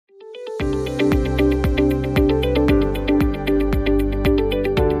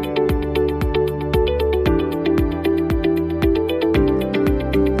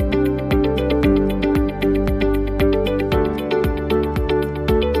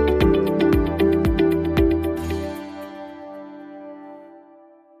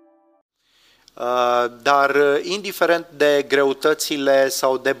dar indiferent de greutățile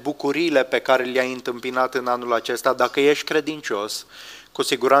sau de bucuriile pe care le-ai întâmpinat în anul acesta, dacă ești credincios, cu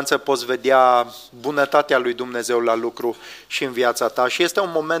siguranță poți vedea bunătatea lui Dumnezeu la lucru și în viața ta și este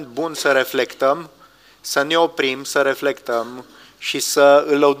un moment bun să reflectăm, să ne oprim, să reflectăm și să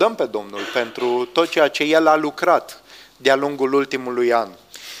îl lăudăm pe Domnul pentru tot ceea ce El a lucrat de-a lungul ultimului an.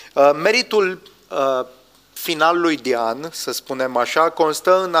 Meritul finalului de an, să spunem așa,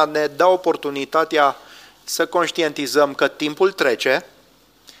 constă în a ne da oportunitatea să conștientizăm că timpul trece,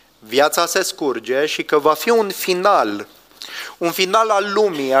 viața se scurge și că va fi un final al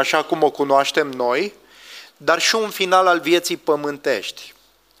lumii așa cum o cunoaștem noi, dar și un final al vieții pământești,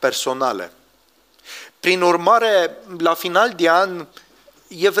 personale. Prin urmare, la final de an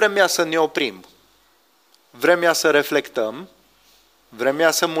e vremea să ne oprim, vremea să reflectăm,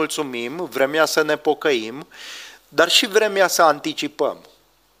 vremea să mulțumim, vremea să ne pocăim, dar și vremea să anticipăm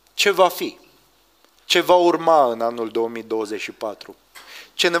ce va fi, ce va urma în anul 2024,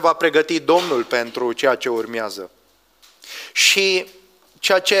 ce ne va pregăti Domnul pentru ceea ce urmează. Și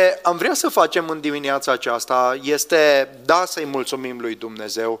ceea ce am vrea să facem în dimineața aceasta este, da, să-i mulțumim lui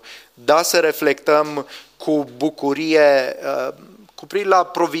Dumnezeu, da, să reflectăm cu bucurie cu privire la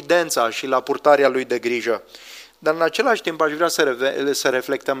providența și la purtarea lui de grijă. Dar în același timp aș vrea să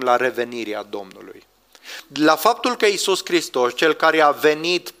reflectăm la revenirea Domnului. La faptul că Iisus Hristos, Cel care a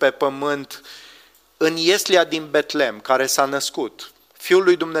venit pe pământ în ieslea din Betlehem, care s-a născut, Fiul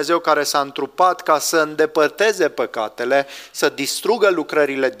lui Dumnezeu care s-a întrupat ca să îndepărteze păcatele, să distrugă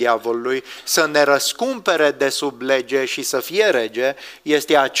lucrările diavolului, să ne răscumpere de sub lege și să fie rege,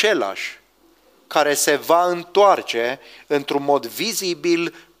 este același care se va întoarce într-un mod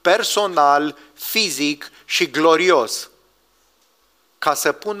vizibil, personal, fizic și glorios, ca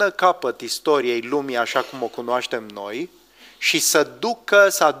să pună capăt istoriei lumii așa cum o cunoaștem noi și să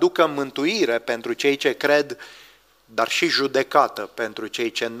aducă mântuire pentru cei ce cred, dar și judecată pentru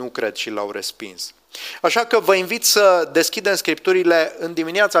cei ce nu cred și l-au respins. Așa că vă invit să deschidem Scripturile în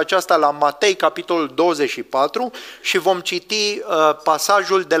dimineața aceasta la Matei, capitolul 24 și vom citi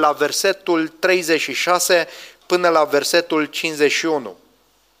pasajul de la versetul 36 până la versetul 51.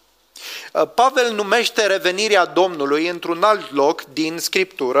 Pavel numește revenirea Domnului într-un alt loc din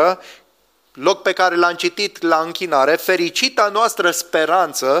Scriptură, loc pe care l-am citit la închinare, fericita noastră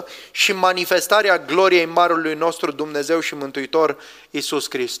speranță și manifestarea gloriei Marelui nostru Dumnezeu și Mântuitor Iisus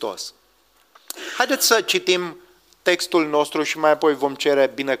Hristos. Haideți să citim textul nostru și mai apoi vom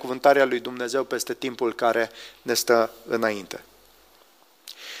cere binecuvântarea lui Dumnezeu peste timpul care ne stă înainte.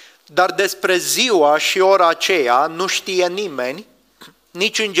 Dar despre ziua și ora aceea nu știe nimeni,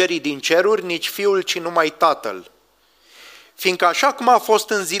 nici îngerii din ceruri, nici Fiul, ci numai Tatăl. Fiindcă așa cum a fost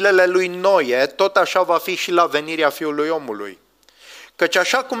în zilele lui Noe, tot așa va fi și la venirea Fiului Omului. Căci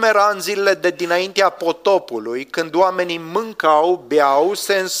așa cum era în zilele de dinaintea potopului, când oamenii mâncau, beau,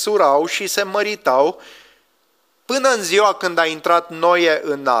 se însurau și se măritau, până în ziua când a intrat Noe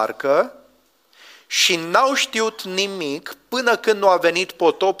în arcă și n-au știut nimic până când nu a venit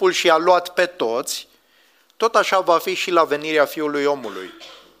potopul și a luat pe toți, tot așa va fi și la venirea Fiului Omului.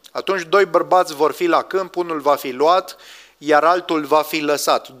 Atunci 2 bărbați vor fi la câmp, unul va fi luat, iar altul va fi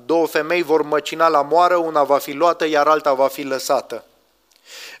lăsat. 2 femei vor măcina la moară, una va fi luată, iar alta va fi lăsată.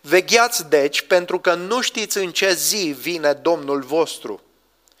 Vegheați deci, pentru că nu știți în ce zi vine Domnul vostru.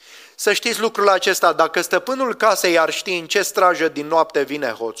 Să știți lucrul acesta, dacă stăpânul casei ar ști în ce strajă din noapte vine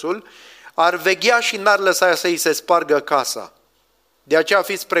hoțul, ar veghea și n-ar lăsa să-i se spargă casa. De aceea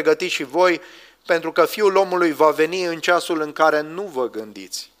fiți pregătiți și voi, pentru că Fiul omului va veni în ceasul în care nu vă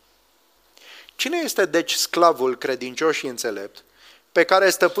gândiți. Cine este deci sclavul credincios și înțelept, pe care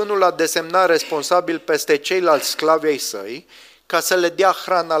stăpânul l-a desemnat responsabil peste ceilalți sclavi ai săi, ca să le dea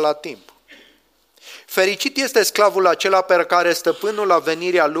hrana la timp? Fericit este sclavul acela pe care stăpânul la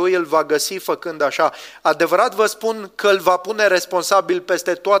venirea lui îl va găsi făcând așa. Adevărat vă spun că îl va pune responsabil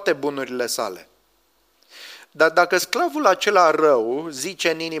peste toate bunurile sale. Dar dacă sclavul acela rău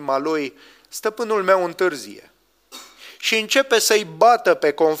zice în inima lui, stăpânul meu întârzie, și începe să-i bată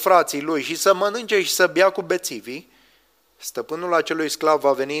pe confrații lui și să mănânce și să bea cu bețivii, stăpânul acelui sclav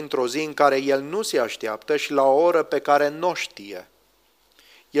va veni într-o zi în care el nu se așteaptă și la o oră pe care nu știe.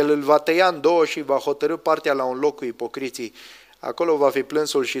 El îl va tăia în două și va hotărî partea la un loc cu ipocriții. Acolo va fi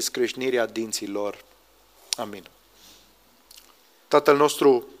plânsul și scrâșnirea dinților. Amin. Tatăl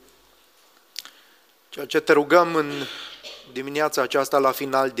nostru, ceea ce te rugăm în dimineața aceasta la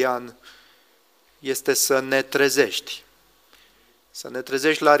final de an este să ne trezești. Să ne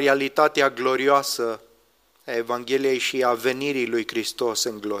trezești la realitatea glorioasă a Evangheliei și a venirii lui Hristos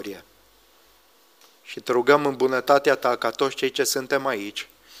în glorie. Și te rugăm în bunătatea ta ca toți cei ce suntem aici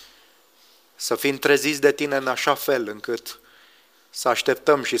să fim treziți de tine în așa fel încât să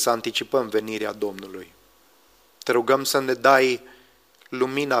așteptăm și să anticipăm venirea Domnului. Te rugăm să ne dai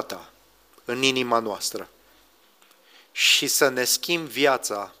lumina ta în inima noastră și să ne schimbi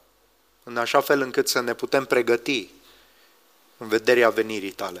viața în așa fel încât să ne putem pregăti în vederea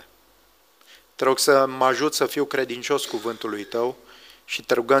venirii tale. Te rog să mă ajut să fiu credincios cuvântului tău și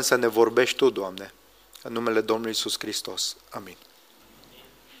te rugăm să ne vorbești tu, Doamne, în numele Domnului Iisus Hristos. Amin.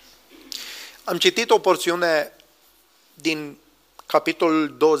 Am citit o porțiune din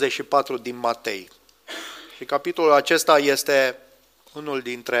capitolul 24 din Matei. Și capitolul acesta este unul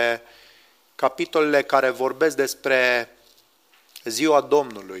dintre capitolele care vorbesc despre ziua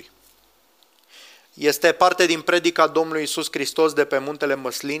Domnului. Este parte din predica Domnului Iisus Hristos de pe Muntele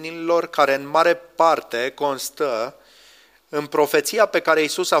Măslinilor, care în mare parte constă în profeția pe care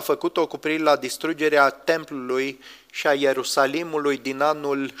Iisus a făcut-o cu privire la distrugerea templului și a Ierusalimului din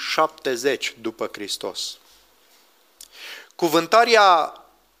anul 70 după Hristos. Cuvântarea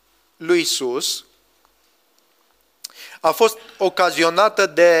lui Iisus a fost ocazionată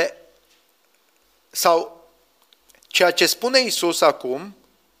de, sau ceea ce spune Iisus acum,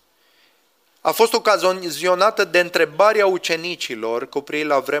 a fost ocazionată de întrebarea ucenicilor cu privire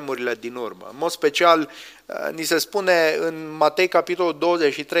la vremurile din urmă. În mod special, ni se spune în Matei, capitolul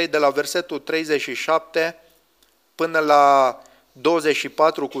 23, de la versetul 37 până la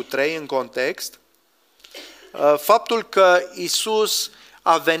 24:3 în context, faptul că Iisus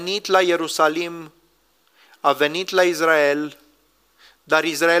a venit la Ierusalim, a venit la Israel, dar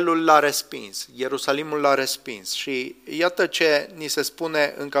Israelul l-a respins, Ierusalimul l-a respins. Și iată ce ni se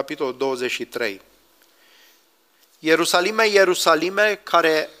spune în capitolul 23. Ierusalime, Ierusalime,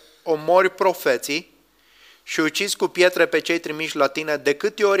 care omori profeții și ucizi cu pietre pe cei trimiși la tine, de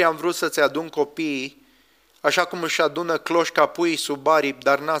câte ori am vrut să-ți adun copiii, așa cum își adună cloșca puii sub aripi,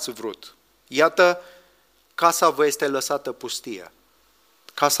 dar n-ați vrut. Iată, casa vă este lăsată pustie.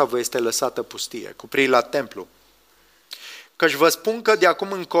 Casa vă este lăsată pustie, cu privire la templu. Căci vă spun că de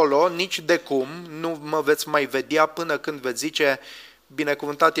acum încolo, nici de cum, nu mă veți mai vedea până când veți zice,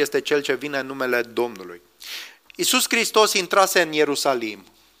 binecuvântat este Cel ce vine în numele Domnului. Iisus Hristos intrase în Ierusalim.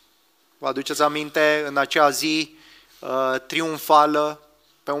 Vă aduceți aminte, în acea zi triumfală,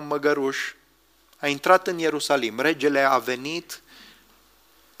 pe un măgăruș, a intrat în Ierusalim. Regele a venit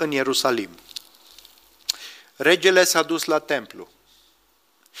în Ierusalim. Regele s-a dus la templu.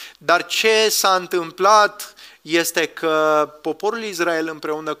 Dar ce s-a întâmplat este că poporul Israel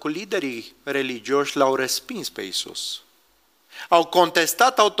împreună cu liderii religioși l-au respins pe Iisus. Au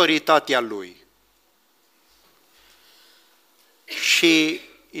contestat autoritatea lui. Și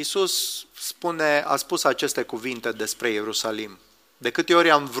Iisus a spus aceste cuvinte despre Ierusalim. De câte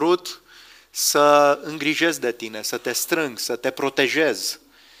ori am vrut să îngrijesc de tine, să te strâng, să te protejez,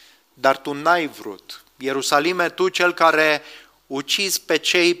 dar tu n-ai vrut. Ierusalime, tu cel care ucizi pe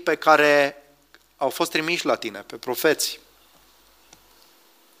cei pe care au fost trimiși la tine, pe profeți.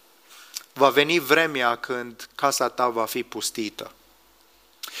 Va veni vremea când casa ta va fi pustită.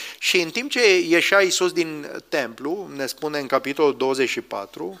 Și în timp ce ieșea Iisus din templu, ne spune în capitolul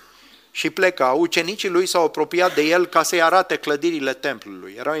 24, și pleca, ucenicii lui s-au apropiat de el ca să-i arate clădirile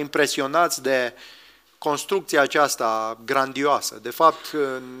templului. Erau impresionați de construcția aceasta grandioasă. De fapt,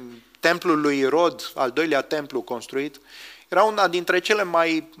 în templul lui Irod, al doilea templu construit, era una dintre cele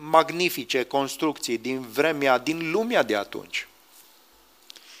mai magnifice construcții din lumea de atunci.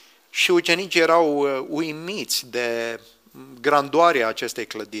 Și ucenicii erau uimiți de grandoarea acestei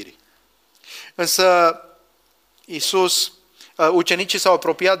clădiri. Însă ucenicii s-au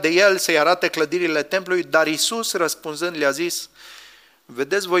apropiat de el să-i arate clădirile templului, dar Iisus, răspunzând, le-a zis,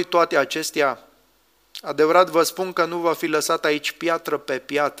 vedeți voi toate acestea? Adevărat vă spun că nu va fi lăsat aici piatră pe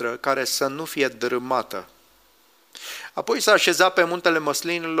piatră care să nu fie dărâmată. Apoi s-a așezat pe Muntele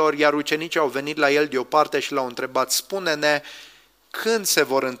Măslinilor, iar ucenicii au venit la el deoparte și l-au întrebat, spune-ne când se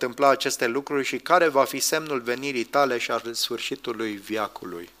vor întâmpla aceste lucruri și care va fi semnul venirii tale și al sfârșitului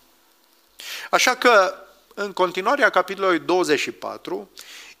veacului. Așa că, în continuarea capitolului 24,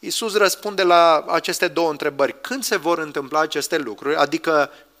 Iisus răspunde la aceste două întrebări. Când se vor întâmpla aceste lucruri,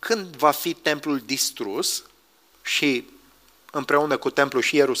 adică când va fi templul distrus și împreună cu templul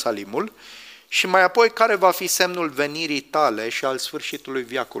și Ierusalimul, și mai apoi care va fi semnul venirii tale și al sfârșitului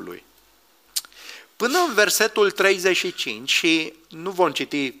veacului. Până în versetul 35, și nu vom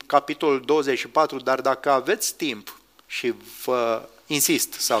citi capitolul 24, dar dacă aveți timp, și vă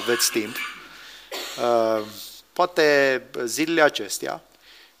insist să aveți timp, poate zilele acestea,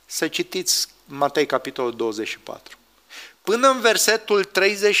 să citiți Matei capitolul 24. Până în versetul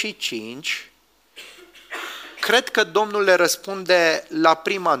 35, cred că Domnul le răspunde la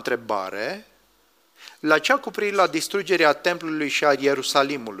prima întrebare la cea cu privire la distrugerea templului și a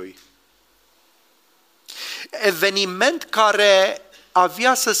Ierusalimului. Eveniment care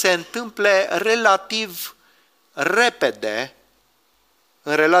avea să se întâmple relativ repede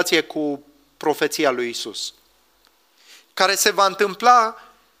în relație cu profeția lui Isus, care se va întâmpla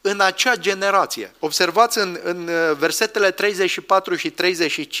în acea generație. Observați în versetele 34 și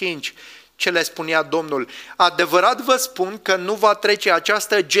 35 ce le spunea Domnul. Adevărat vă spun că nu va trece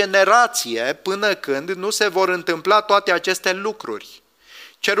această generație până când nu se vor întâmpla toate aceste lucruri.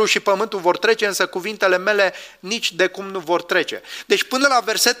 Cerul și pământul vor trece, însă cuvintele mele nici de cum nu vor trece. Deci până la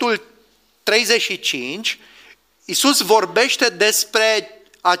versetul 35, Iisus vorbește despre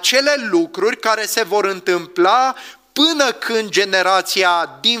acele lucruri care se vor întâmpla până când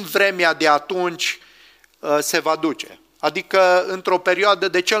generația din vremea de atunci se va duce. Adică într-o perioadă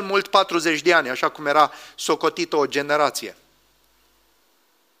de cel mult 40 de ani, așa cum era socotită o generație.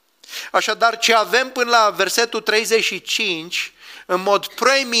 Așadar, ce avem până la versetul 35, în mod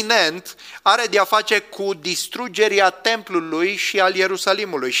proeminent, are de-a face cu distrugerea templului și al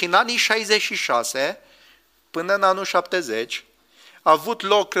Ierusalimului. Și în anii 66, până în anul 70, a avut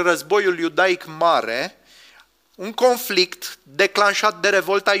loc războiul iudaic mare, un conflict declanșat de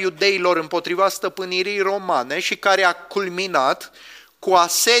revolta iudeilor împotriva stăpânirii romane și care a culminat cu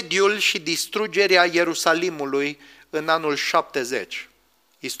asediul și distrugerea Ierusalimului în anul 70.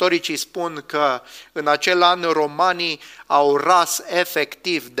 Istoricii spun că în acel an romanii au ras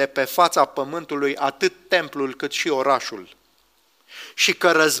efectiv de pe fața pământului atât templul cât și orașul. Și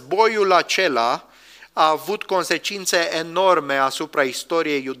că războiul acela a avut consecințe enorme asupra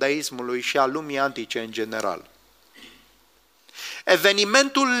istoriei iudaismului și a lumii antice în general.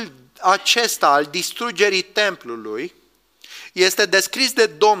 Evenimentul acesta al distrugerii templului este descris de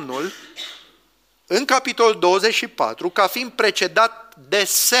Domnul în capitolul 24 ca fiind precedat de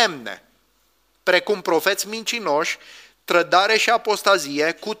semne, precum profeți mincinoși, trădare și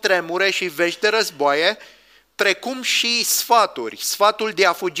apostazie, cutremure și vești de războaie, precum și sfaturi, sfatul de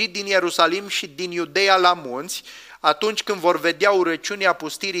a fugi din Ierusalim și din Iudeea la munți, atunci când vor vedea urăciunea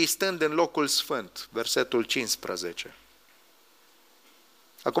pustirii stând în locul sfânt. Versetul 15.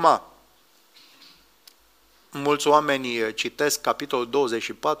 Acum, mulți oameni citesc capitolul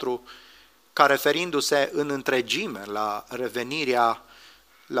 24 ca referindu-se în întregime la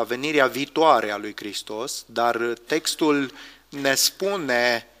venirea viitoare a lui Hristos, dar textul ne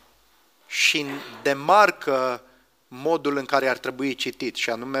spune și demarcă modul în care ar trebui citit, și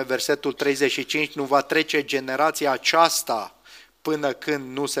anume versetul 35, nu va trece generația aceasta până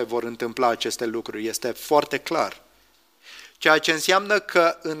când nu se vor întâmpla aceste lucruri. Este foarte clar. Ceea ce înseamnă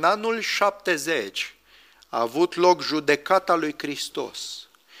că în anul 70 a avut loc judecata lui Hristos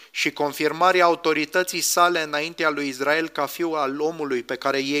și confirmarea autorității sale înaintea lui Israel ca fiu al omului pe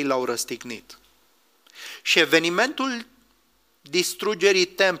care ei l-au răstignit. Și evenimentul distrugerii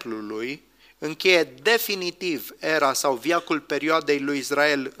templului încheie definitiv era sau viacul perioadei lui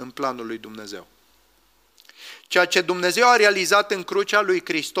Israel în planul lui Dumnezeu. Ceea ce Dumnezeu a realizat în crucea lui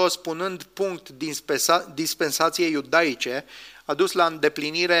Hristos, punând punct dispensației iudaice, a dus la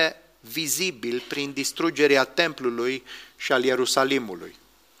îndeplinire vizibil prin distrugerea templului și al Ierusalimului.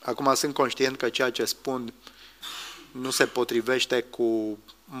 Acum sunt conștient că ceea ce spun nu se potrivește cu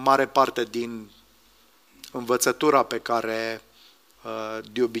mare parte din învățătura pe care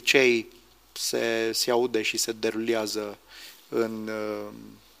de obicei se aude și se derulează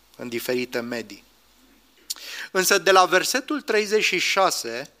în diferite medii. Însă de la versetul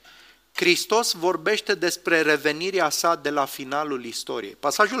 36, Hristos vorbește despre revenirea sa de la finalul istoriei.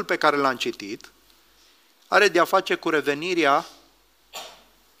 Pasajul pe care l-am citit are de a face cu revenirea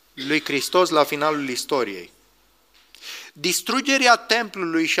lui Hristos la finalul istoriei. Distrugerea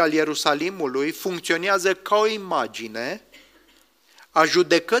templului și al Ierusalimului funcționează ca o imagine a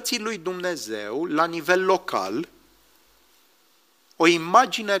judecății lui Dumnezeu la nivel local, o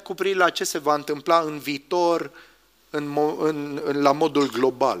imagine cu privire la ce se va întâmpla în viitor la modul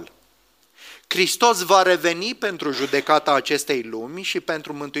global. Hristos va reveni pentru judecata acestei lumi și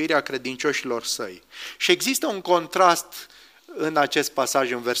pentru mântuirea credincioșilor săi. Și există un contrast în acest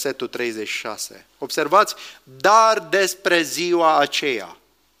pasaj, în versetul 36. Observați, dar despre ziua aceea.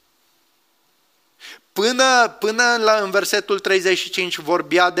 Până în versetul 35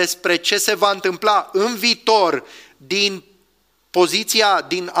 vorbea despre ce se va întâmpla în viitor din poziția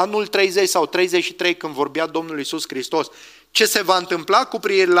din anul 30 sau 33 când vorbea Domnul Iisus Hristos, ce se va întâmpla cu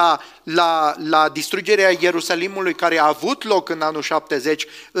privire la distrugerea Ierusalimului care a avut loc în anul 70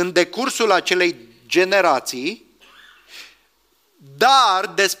 în decursul acelei generații, dar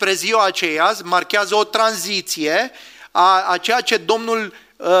despre ziua aceea marchează o tranziție a ceea ce Domnul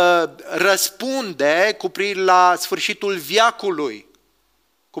răspunde cu privire la sfârșitul veacului,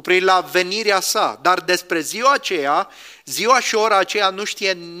 cu privire la venirea sa. Dar despre ziua aceea, ziua și ora aceea nu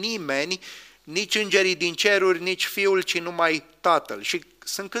știe nimeni, nici îngerii din ceruri, nici Fiul, ci numai Tatăl. Și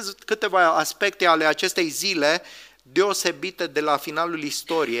sunt câteva aspecte ale acestei zile deosebite de la finalul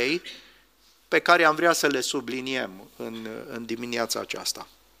istoriei pe care am vrea să le subliniem în dimineața aceasta.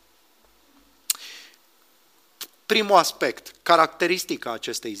 Primul aspect, caracteristica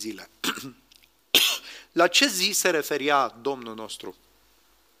acestei zile. La ce zi se referia Domnul nostru?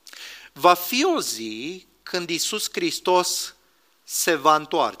 Va fi o zi când Iisus Hristos se va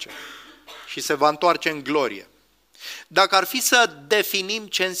întoarce și se va întoarce în glorie. Dacă ar fi să definim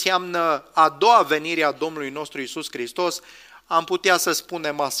ce înseamnă a doua venire a Domnului nostru Iisus Hristos, am putea să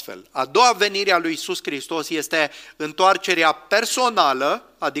spunem astfel. A doua venire a lui Iisus Hristos este întoarcerea personală,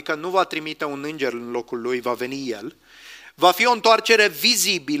 adică nu va trimite un înger în locul lui, va veni El. Va fi o întoarcere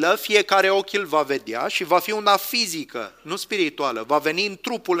vizibilă, fiecare ochi îl va vedea și va fi una fizică, nu spirituală. Va veni în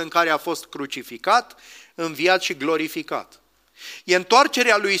trupul în care a fost crucificat, înviat și glorificat. E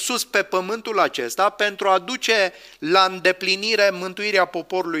întoarcerea lui Iisus pe pământul acesta pentru a duce la îndeplinire mântuirea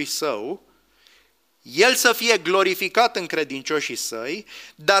poporului său, El să fie glorificat în credincioșii săi,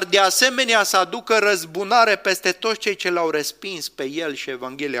 dar de asemenea să aducă răzbunare peste toți cei ce l-au respins pe El și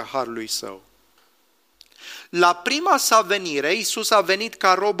Evanghelia Harului Său. La prima sa venire, Iisus a venit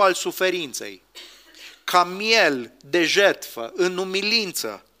ca rob al suferinței, ca miel de jertfă, în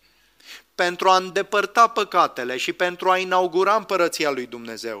umilință, pentru a îndepărta păcatele și pentru a inaugura împărăția lui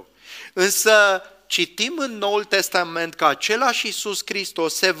Dumnezeu. Însă citim în Noul Testament că același Iisus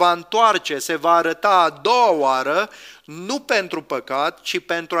Hristos se va întoarce, se va arăta a doua oară, nu pentru păcat, ci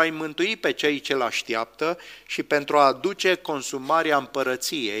pentru a-i mântui pe cei ce l-așteaptă și pentru a aduce consumarea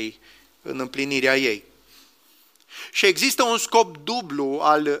împărăției în împlinirea ei. Și există un scop dublu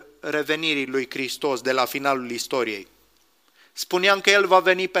al revenirii lui Hristos de la finalul istoriei. Spuneam că El va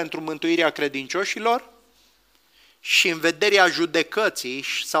veni pentru mântuirea credincioșilor și în vederea judecății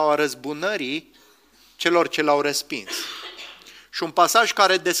sau a răzbunării celor ce l-au respins. Și un pasaj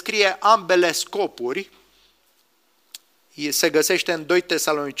care descrie ambele scopuri se găsește în 2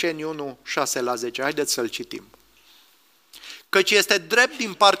 Tesaloniceni 1, 6-10. Haideți să-l citim. Căci este drept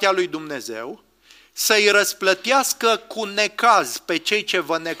din partea lui Dumnezeu să-i răsplătească cu necaz pe cei ce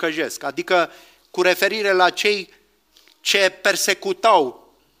vă necăjesc, adică cu referire la cei ce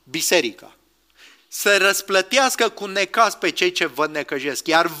persecutau biserica. Să răsplătească cu necaz pe cei ce vă necăjesc,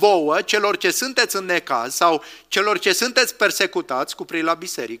 iar vouă, celor ce sunteți în necaz sau celor ce sunteți persecutați cu privire la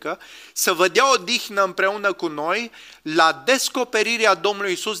biserică, să vă dea odihnă împreună cu noi la descoperirea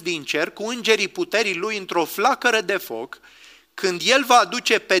Domnului Iisus din cer cu îngerii puterii Lui într-o flacără de foc, când El va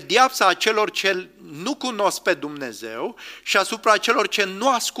aduce pedeapsa a celor ce nu cunosc pe Dumnezeu și asupra celor ce nu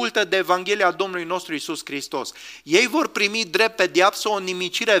ascultă de Evanghelia Domnului nostru Iisus Hristos. Ei vor primi drept pedeapsă o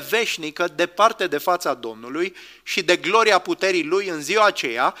nimicire veșnică departe de fața Domnului și de gloria puterii Lui în ziua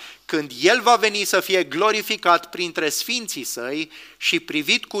aceea, când El va veni să fie glorificat printre sfinții Săi și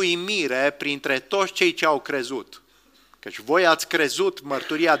privit cu uimire printre toți cei ce au crezut. Căci voi ați crezut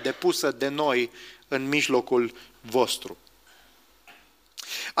mărturia depusă de noi în mijlocul vostru.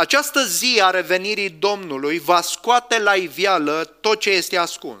 Această zi a revenirii Domnului va scoate la iveală tot ce este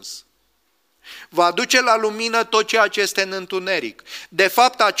ascuns. Va aduce la lumină tot ceea ce este în întuneric. De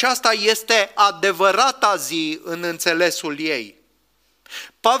fapt, aceasta este adevărata zi în înțelesul ei.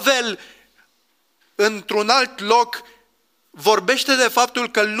 Pavel, într-un alt loc, vorbește de faptul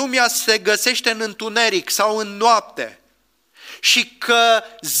că lumea se găsește în întuneric sau în noapte și că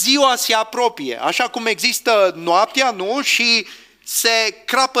ziua se apropie, așa cum există noaptea, nu? Și se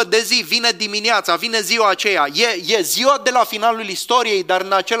crapă de zi, vine dimineața, vine ziua aceea. E ziua de la finalul istoriei, dar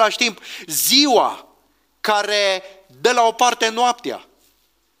în același timp ziua care dă la o parte noaptea.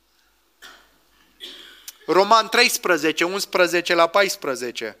 Roman 13,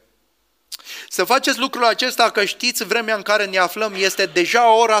 11-14. Să faceți lucrul acesta că știți vremea în care ne aflăm, este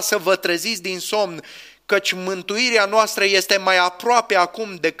deja ora să vă treziți din somn, căci mântuirea noastră este mai aproape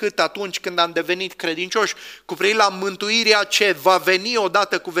acum decât atunci când am devenit credincioși, cu privire la mântuirea ce va veni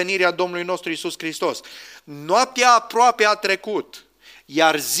odată cu venirea Domnului nostru Iisus Hristos. Noaptea aproape a trecut,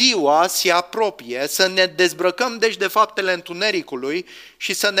 iar ziua se apropie, să ne dezbrăcăm deci de faptele întunericului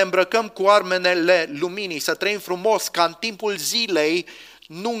și să ne îmbrăcăm cu armele luminii, să trăim frumos ca în timpul zilei,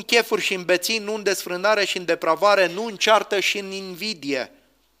 nu în chefuri și în beții, nu în desfrânare și în depravare, nu în ceartă și în invidie.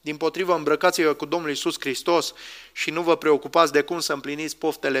 Dimpotrivă, îmbrăcați-vă cu Domnul Iisus Hristos și nu vă preocupați de cum să împliniți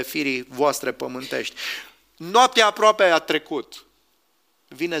poftele firii voastre pământești. Noaptea aproape a trecut.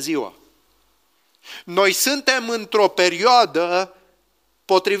 Vine ziua. Noi suntem într-o perioadă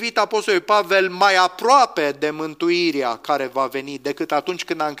potrivit apostolului Pavel, mai aproape de mântuirea care va veni decât atunci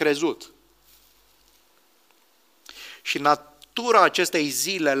când am crezut. Și natura acestei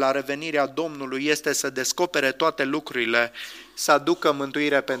zile la revenirea Domnului este să descopere toate lucrurile, să aducă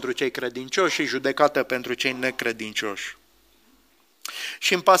mântuire pentru cei credincioși și judecată pentru cei necredincioși.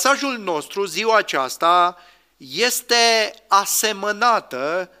 Și în pasajul nostru, ziua aceasta este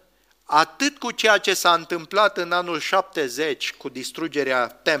asemănată atât cu ceea ce s-a întâmplat în anul 70 cu distrugerea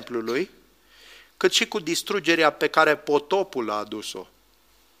templului, cât și cu distrugerea pe care potopul a adus-o.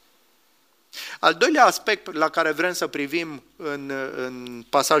 Al doilea aspect la care vrem să privim în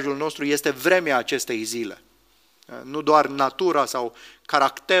pasajul nostru este vremea acestei zile. Nu doar natura sau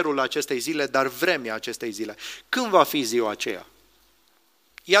caracterul acestei zile, dar vremea acestei zile. Când va fi ziua aceea?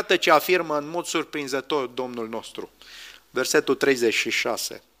 Iată ce afirmă în mod surprinzător Domnul nostru. Versetul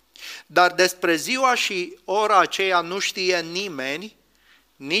 36. Dar despre ziua și ora aceea nu știe nimeni,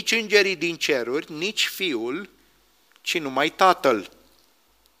 nici îngerii din ceruri, nici Fiul, ci numai Tatăl.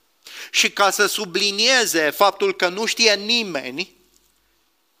 Și ca să sublinieze faptul că nu știe nimeni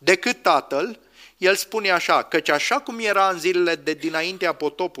decât Tatăl, el spune așa, căci așa cum era în zilele de dinaintea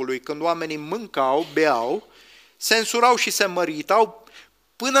potopului, când oamenii mâncau, beau, se însurau și se măritau,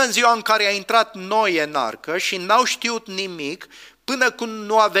 până în ziua în care a intrat Noe în arcă și n-au știut nimic, până când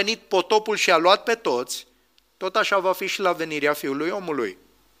nu a venit potopul și a luat pe toți, tot așa va fi și la venirea Fiului Omului.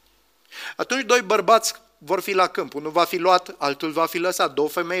 Atunci doi bărbați vor fi la câmp, unul va fi luat, altul va fi lăsat, două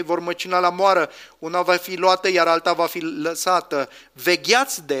femei vor măcina la moară, una va fi luată, iar alta va fi lăsată.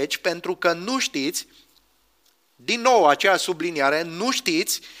 Vegheați deci, pentru că nu știți, din nou aceea subliniare, nu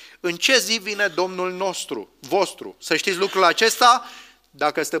știți în ce zi vine Domnul vostru. Să știți lucrul acesta,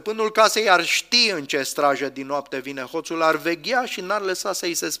 dacă stăpânul casei ar ști în ce strajă din noapte vine hoțul, ar veghea și n-ar lăsa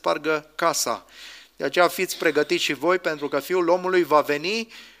să-i se spargă casa. De aceea fiți pregătiți și voi, pentru că Fiul omului va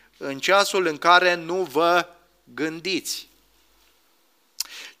veni în ceasul în care nu vă gândiți.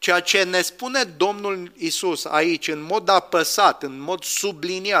 Ceea ce ne spune Domnul Iisus aici, în mod apăsat, în mod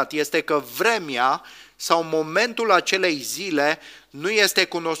subliniat, este că vremea sau momentul acelei zile nu este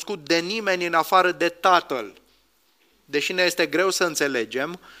cunoscut de nimeni în afară de Tatăl. Deși ne este greu să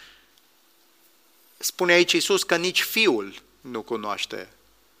înțelegem, spune aici Iisus că nici Fiul nu cunoaște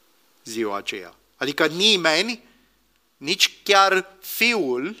ziua aceea. Adică nimeni, nici chiar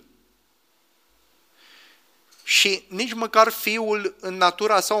Fiul, și nici măcar Fiul în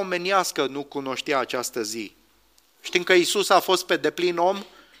natura sa omenească nu cunoștea această zi. Știm că Iisus a fost pe deplin om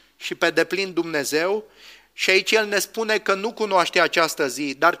și pe deplin Dumnezeu și aici El ne spune că nu cunoaște această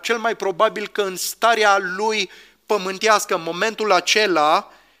zi, dar cel mai probabil că în starea Lui pământească, în momentul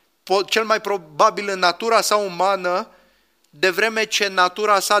acela, cel mai probabil în natura sa umană, de vreme ce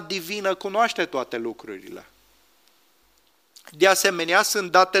natura sa divină cunoaște toate lucrurile. De asemenea,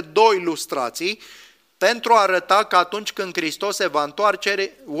 sunt date două ilustrații pentru a arăta că atunci când Hristos se va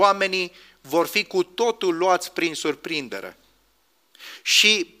întoarce, oamenii vor fi cu totul luați prin surprindere.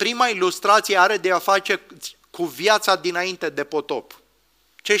 Și prima ilustrație are de a face cu viața dinainte de potop.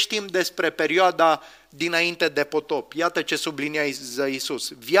 Ce știm despre perioada dinainte de potop? Iată ce subliniază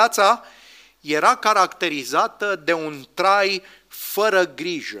Iisus. Viața era caracterizată de un trai fără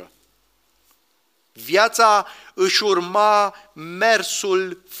grijă. Viața își urma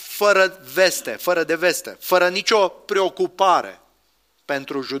mersul fără de veste, fără nicio preocupare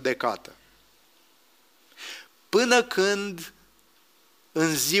pentru judecată. Până când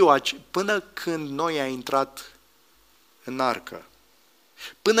Noe a intrat în arcă.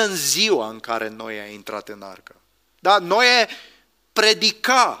 Până în ziua în care Noe a intrat în arcă. Da, Noe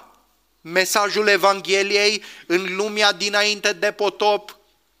predica mesajul Evangheliei în lumea dinainte de potop.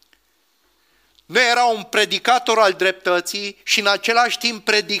 Nu era un predicator al dreptății și în același timp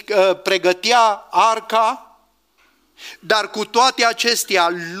pregătea arca, dar cu toate acestea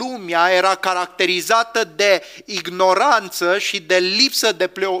lumea era caracterizată de ignoranță și de lipsă de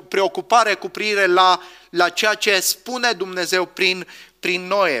preocupare cu privire la ceea ce spune Dumnezeu prin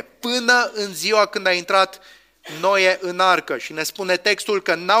Noe, până în ziua când a intrat Noe în arcă. Și ne spune textul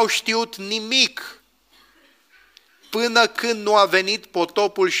că n-au știut nimic până când nu a venit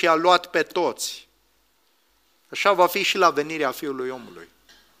potopul și a luat pe toți. Așa va fi și la venirea Fiului Omului.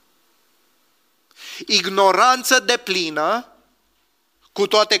 Ignoranță deplină, cu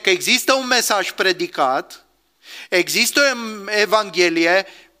toate că există un mesaj predicat, există o Evanghelie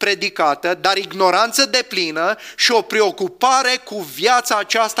predicată, dar ignoranță deplină și o preocupare cu viața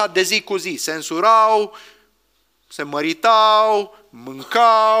aceasta de zi cu zi. Se însurau, se măritau,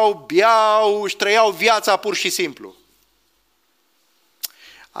 mâncau, beau, își trăiau viața pur și simplu.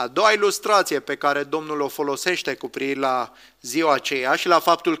 A doua ilustrație pe care Domnul o folosește cu privire la ziua aceea și la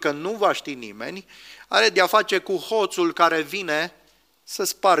faptul că nu va ști nimeni, are de-a face cu hoțul care vine să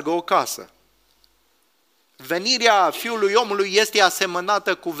spargă o casă. Venirea Fiului Omului este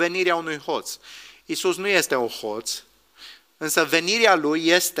asemănată cu venirea unui hoț. Iisus nu este un hoț, însă venirea Lui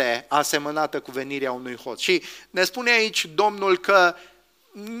este asemănată cu venirea unui hoț. Și ne spune aici Domnul că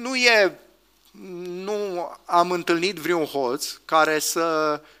nu am întâlnit vreun hoț care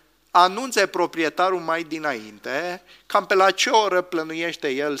să anunțe proprietarul mai dinainte cam pe la ce oră plănuiește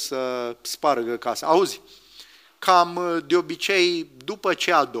el să spargă casa. Auzi, cam de obicei după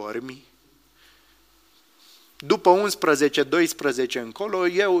ce adormi, după 11-12 încolo,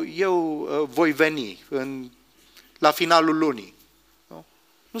 eu voi veni la finalul lunii.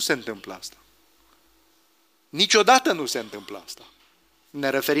 Nu se întâmplă asta. Niciodată nu se întâmplă asta. Ne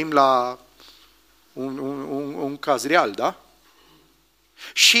referim la un caz real, da?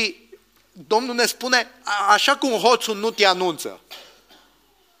 Și Domnul ne spune, așa cum hoțul nu te anunță,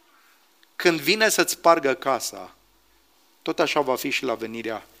 când vine să-ți spargă casa, tot așa va fi și la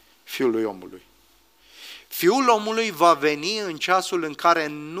venirea Fiului Omului. Fiul omului va veni în ceasul în care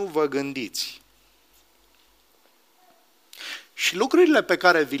nu vă gândiți. Și lucrurile pe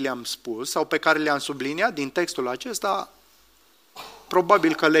care vi le-am spus sau pe care le-am subliniat din textul acesta,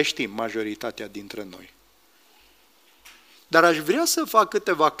 probabil că le știm majoritatea dintre noi. Dar aș vrea să fac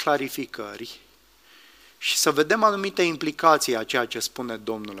câteva clarificări și să vedem anumite implicații a ceea ce spune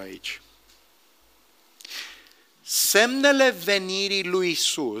Domnul aici. Semnele venirii lui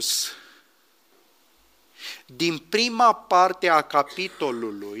Iisus din prima parte a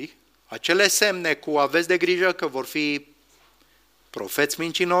capitolului, acele semne cu aveți de grijă că vor fi profeți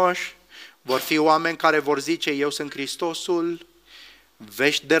mincinoși, vor fi oameni care vor zice eu sunt Hristosul,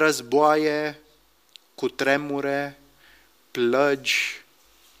 vești de războaie, cutremure, plăgi,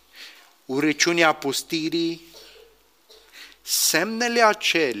 urăciunea pustirii, semnele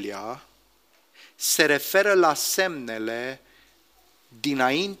acelea se referă la semnele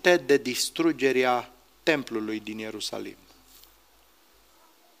dinainte de distrugerea templului din Ierusalim.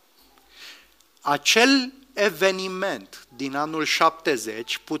 Acel eveniment din anul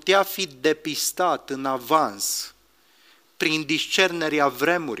 70 putea fi depistat în avans prin discernerea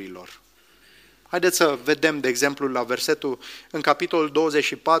vremurilor. Haideți să vedem, de exemplu, în capitolul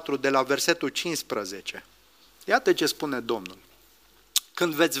 24, de la versetul 15. Iată ce spune Domnul.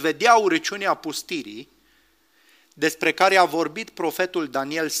 Când veți vedea urăciunea pustirii, despre care a vorbit profetul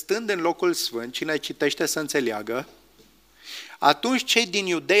Daniel stând în locul sfânt, cine citește să înțeleagă, atunci cei din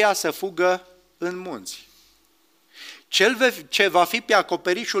Iudeea să fugă în munți. Cel ce va fi pe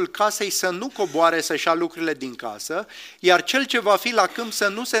acoperișul casei să nu coboare să-și ia lucrurile din casă, iar cel ce va fi la câmp să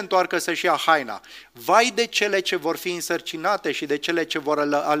nu se întoarcă să-și ia haina. Vai de cele ce vor fi însărcinate și de cele ce vor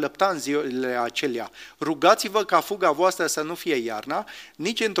alăpta în zilele acelea. Rugați-vă ca fuga voastră să nu fie iarna,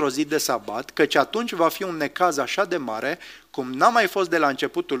 nici într-o zi de sabat, căci atunci va fi un necaz așa de mare, cum n-a mai fost de la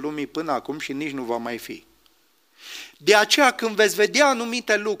începutul lumii până acum și nici nu va mai fi. De aceea, când veți vedea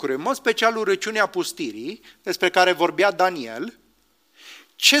anumite lucruri, în mod special urăciunea pustirii, despre care vorbea Daniel,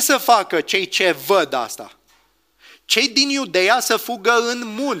 ce să facă cei ce văd asta? Cei din Iudeea să fugă în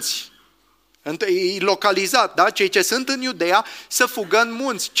munți. E localizat, da? Cei ce sunt în Iudeea să fugă în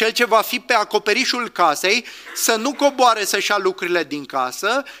munți. Cel ce va fi pe acoperișul casei să nu coboare să-și ia lucrurile din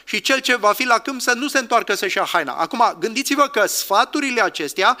casă și cel ce va fi la câmp să nu se întoarcă să-și ia haina. Acum, gândiți-vă că sfaturile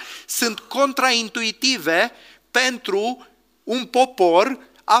acestea sunt contraintuitive pentru un popor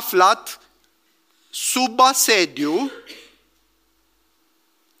aflat sub asediu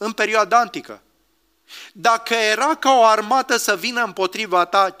în perioada antică. Dacă era ca o armată să vină împotriva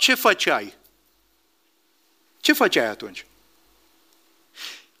ta, ce făceai? Ce făceai atunci?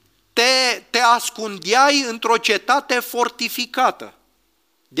 Te ascundeai într-o cetate fortificată.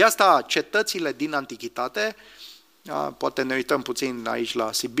 De asta cetățile din antichitate, poate ne uităm puțin aici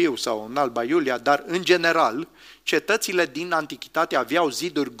la Sibiu sau în Alba Iulia, dar în general, cetățile din antichitate aveau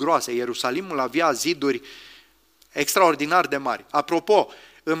ziduri groase. Ierusalimul avea ziduri extraordinar de mari. Apropo,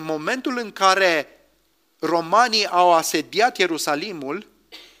 în momentul în care romanii au asediat Ierusalimul,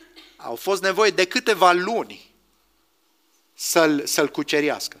 au fost nevoie de câteva luni să-l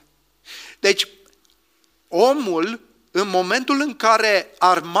cucerească. Deci, omul, în momentul în care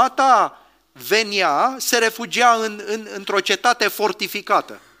armata venea, se refugia într-o cetate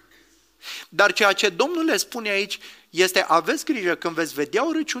fortificată. Dar ceea ce Domnul le spune aici este, aveți grijă când veți vedea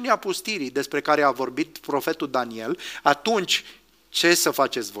urăciunea pustirii despre care a vorbit profetul Daniel, atunci ce să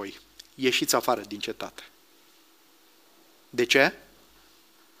faceți voi? Ieșiți afară din cetate. De ce?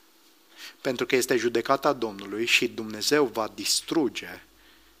 Pentru că este judecata Domnului și Dumnezeu va distruge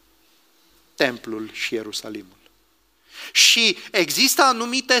templul și Ierusalimul. Și există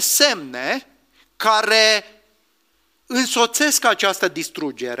anumite semne care însoțesc această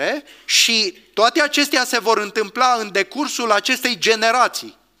distrugere și toate acestea se vor întâmpla în decursul acestei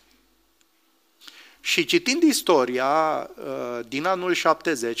generații. Și citind istoria din anul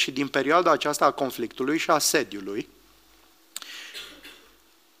 70 și din perioada aceasta a conflictului și a asediului,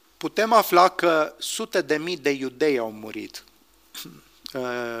 putem afla că sute de mii de iudei au murit.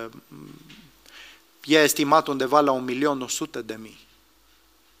 E estimat undeva la 1.100.000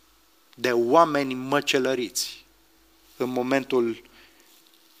 de oameni măcelăriți în momentul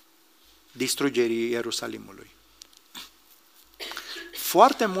distrugerii Ierusalimului.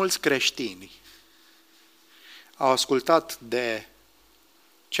 Foarte mulți creștini au ascultat de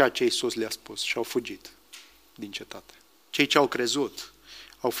ceea ce Iisus le-a spus și au fugit din cetate. Cei ce au crezut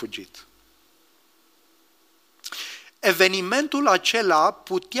au fugit. Evenimentul acela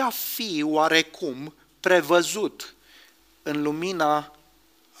putea fi oarecum prevăzut în lumina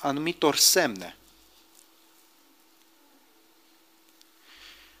anumitor semne.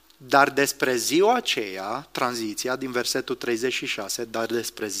 Dar despre ziua aceea, tranziția din versetul 36, dar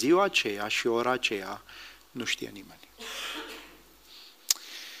despre ziua aceea și ora aceea nu știe nimeni.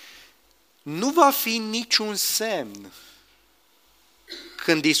 Nu va fi niciun semn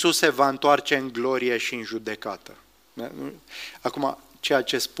când Iisus se va întoarce în glorie și în judecată. Acum, ceea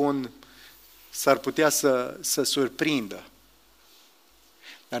ce spun s-ar putea să surprindă.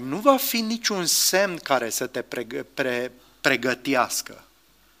 Dar nu va fi niciun semn care să te pregătească,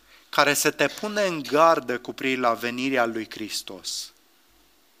 care să te pune în gardă cu privire la venirea lui Hristos.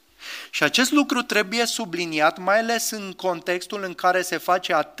 Și acest lucru trebuie subliniat, mai ales în contextul în care se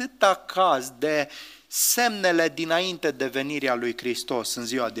face atâta caz de semnele dinainte de venirea lui Hristos în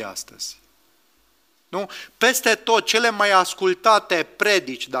ziua de astăzi. Nu? Peste tot, cele mai ascultate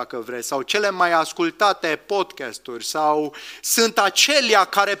predici, dacă vreți, sau cele mai ascultate podcasturi, sau sunt acelea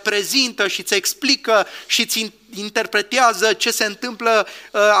care prezintă și îți explică și îți interpretează ce se întâmplă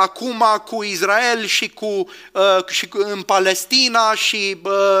acum cu Israel și în Palestina și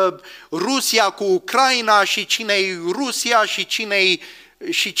Rusia cu Ucraina și cine-i Rusia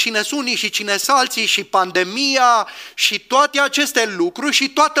și cine sunt unii și cine sunt alții și pandemia și toate aceste lucruri și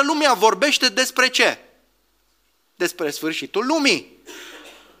toată lumea vorbește despre ce? Despre sfârșitul lumii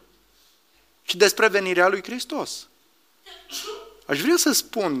și despre venirea lui Hristos. Aș vrea să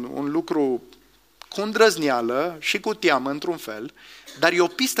spun un lucru cu îndrăzneală și cu teamă într-un fel, dar e o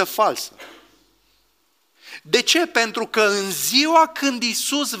pistă falsă. De ce? Pentru că în ziua când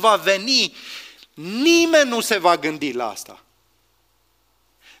Iisus va veni, nimeni nu se va gândi la asta.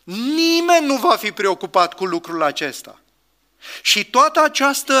 Nimeni nu va fi preocupat cu lucrul acesta. Și toată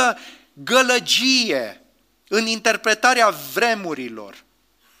această gălăgie în interpretarea vremurilor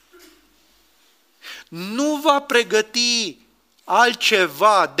nu va pregăti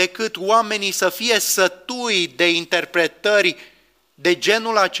altceva decât oamenii să fie sătui de interpretări de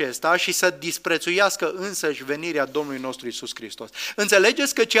genul acesta și să disprețuiască însăși venirea Domnului nostru Iisus Hristos.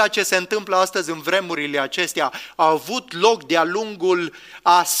 Înțelegeți că ceea ce se întâmplă astăzi în vremurile acestea a avut loc de-a lungul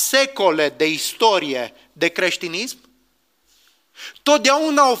a secole de istorie de creștinism?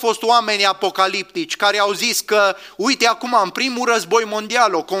 Totdeauna au fost oameni apocaliptici care au zis că, uite acum în primul război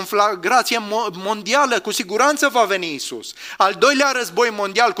mondial, o conflagrație mondială, cu siguranță va veni Iisus. Al doilea război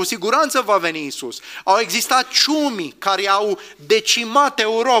mondial, cu siguranță va veni Iisus. Au existat ciumii care au decimat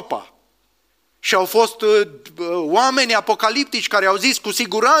Europa. Și au fost oameni apocaliptici care au zis, cu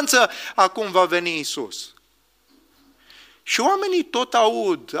siguranță acum va veni Iisus. Și oamenii tot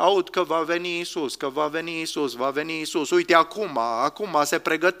aud că va veni Iisus, că va veni Iisus, va veni Iisus. Uite, acum se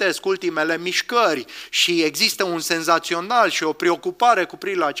pregătesc ultimele mișcări și există un senzațional și o preocupare cu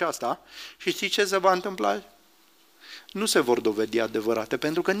privire la aceasta. Și știți ce se va întâmpla? Nu se vor dovedi adevărate,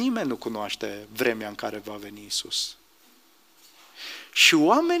 pentru că nimeni nu cunoaște vremea în care va veni Iisus. Și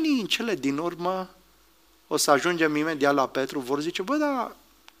oamenii în cele din urmă, o să ajungem imediat la Petru, vor zice, bă, dar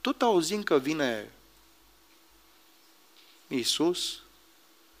tot auzim că vine Iisus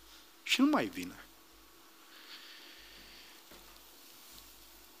și nu mai vine.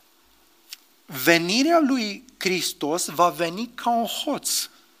 Venirea lui Hristos va veni ca un hoț.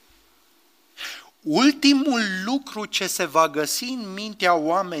 Ultimul lucru ce se va găsi în mintea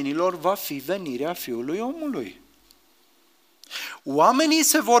oamenilor va fi venirea Fiului Omului. Oamenii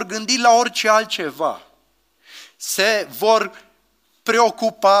se vor gândi la orice altceva. Se vor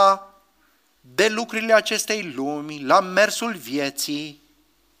preocupa de lucrurile acestei lumi, la mersul vieții,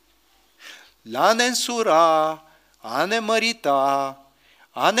 la a ne însura, a ne mărita,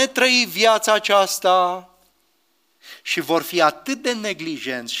 a ne trăi viața aceasta. și vor fi atât de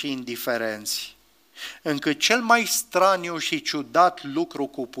neglijenți și indiferenți, încât cel mai straniu și ciudat lucru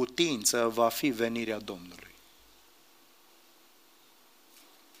cu putință va fi venirea Domnului.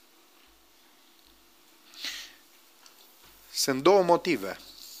 Sunt două motive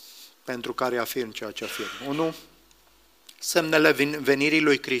pentru care afirm ceea ce afirm. Unu, semnele venirii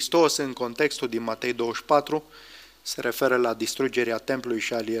lui Hristos în contextul din Matei 24 se referă la distrugerea templului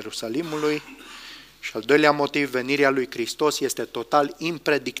și al Ierusalimului. Și al doilea motiv, venirea lui Hristos este total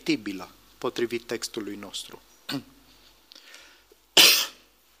impredictibilă, potrivit textului nostru.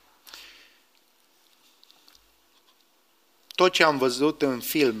 Tot ce am văzut în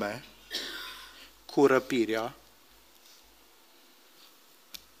filme cu răpirea,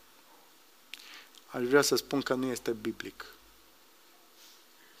 aș vrea să spun că nu este biblic.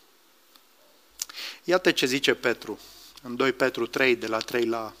 Iată ce zice Petru, în 2 Petru 3, de la 3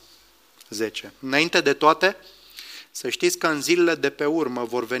 la 10. Înainte de toate, să știți că în zilele de pe urmă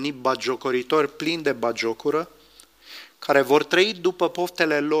vor veni batjocoritori plini de batjocură, care vor trăi după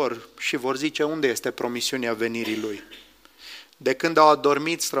poftele lor și vor zice unde este promisiunea venirii lui. De când au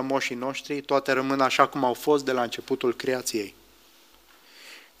adormit strămoșii noștri, toate rămân așa cum au fost de la începutul creației.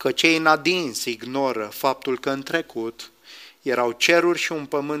 Că cei înadinți ignoră faptul că în trecut erau ceruri și un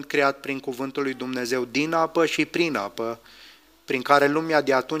pământ creat prin cuvântul lui Dumnezeu din apă și prin apă, prin care lumea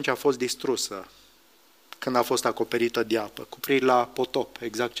de atunci a fost distrusă, când a fost acoperită de apă, cu privire la potop,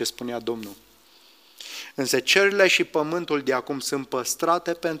 exact ce spunea Domnul. Însă cerurile și pământul de acum sunt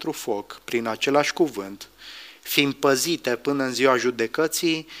păstrate pentru foc, prin același cuvânt, fiind păzite până în ziua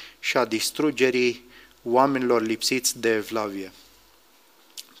judecății și a distrugerii oamenilor lipsiți de evlavie.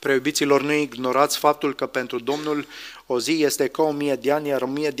 Preiubiților, nu ignorați faptul că pentru Domnul o zi este ca 1000 de ani, iar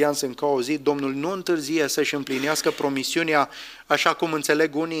 1000 de ani sunt ca o zi. Domnul nu întârzie să-și împlinească promisiunea, așa cum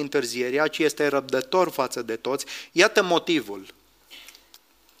înțeleg unii întârzierea, ci este răbdător față de toți. Iată motivul.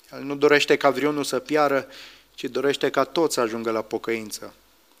 El nu dorește ca vreunul să piară, ci dorește ca toți să ajungă la pocăință.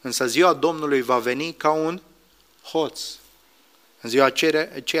 Însă ziua Domnului va veni ca un hoț. În ziua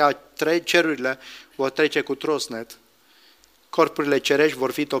aceea cerurile vor trece cu trosnet, corpurile cerești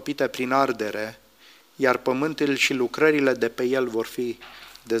vor fi topite prin ardere, iar pământul și lucrările de pe el vor fi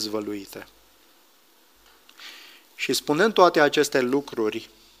dezvăluite. Și spunând toate aceste lucruri,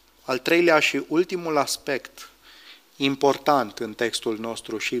 al treilea și ultimul aspect important în textul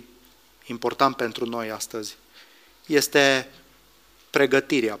nostru și important pentru noi astăzi, este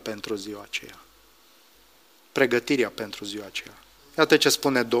pregătirea pentru ziua aceea. Pregătirea pentru ziua aceea. Iată ce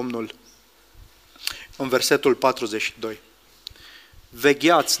spune Domnul în versetul 42.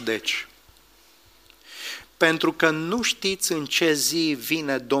 Vegheați, deci, pentru că nu știți în ce zi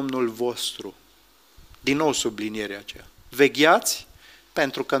vine Domnul vostru. Din nou sublinierea aceea. Vegheați,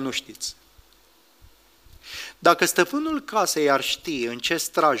 pentru că nu știți. Dacă stăpânul casei ar ști în ce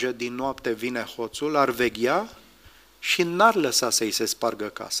strajă din noapte vine hoțul, ar veghea și n-ar lăsa să-i se spargă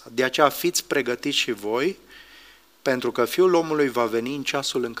casa. De aceea fiți pregătiți și voi, pentru că Fiul omului va veni în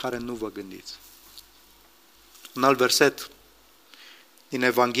ceasul în care nu vă gândiți. Un alt verset din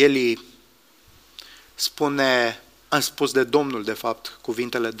Evanghelii a spus de Domnul, de fapt,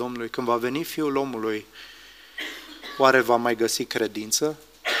 cuvintele Domnului, când va veni Fiul omului, oare va mai găsi credință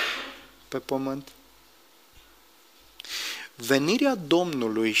pe pământ? Venirea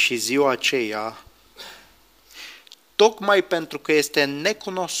Domnului și ziua aceea, tocmai pentru că este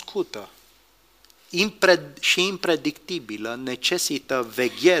necunoscută și impredictibilă, necesită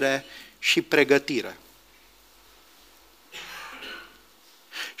veghere și pregătire.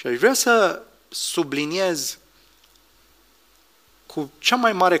 Și aș vrea să subliniez cu cea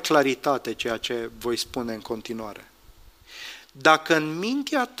mai mare claritate ceea ce voi spune în continuare. Dacă în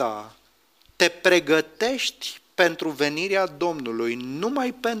mintea ta te pregătești pentru venirea Domnului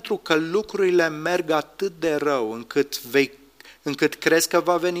numai pentru că lucrurile merg atât de rău încât crezi că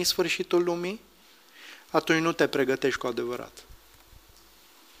va veni sfârșitul lumii, atunci nu te pregătești cu adevărat.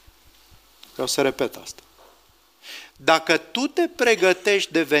 Vreau să repet asta. Dacă tu te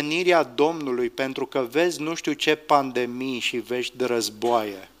pregătești de venirea Domnului pentru că vezi nu știu ce pandemii și vești de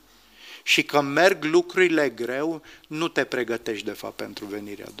războaie și că merg lucrurile greu, nu te pregătești de fapt pentru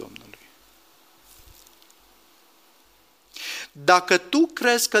venirea Domnului. Dacă tu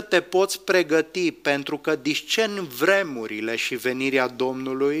crezi că te poți pregăti pentru că discerni vremurile și venirea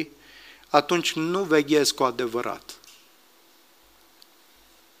Domnului, atunci nu veghezi cu adevărat.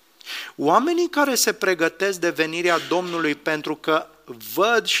 Oamenii care se pregătesc de venirea Domnului pentru că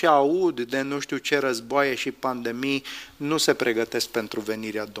văd și aud de nu știu ce războaie și pandemii, nu se pregătesc pentru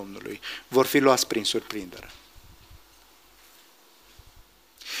venirea Domnului. Vor fi luați prin surprindere.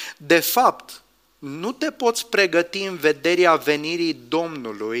 De fapt, Nu te poți pregăti în vederea venirii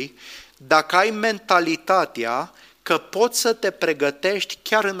Domnului dacă ai mentalitatea că poți să te pregătești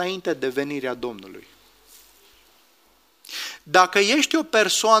chiar înainte de venirea Domnului. Dacă ești o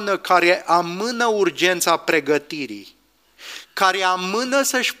persoană care amână urgența pregătirii, care amână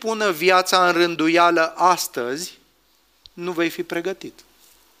să-și pună viața în rânduială astăzi, nu vei fi pregătit.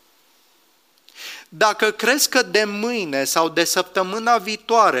 Dacă crezi că de mâine sau de săptămâna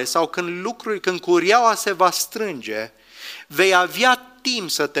viitoare sau când curiaua se va strânge, vei avea timp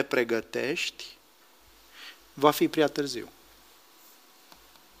să te pregătești, va fi prea târziu.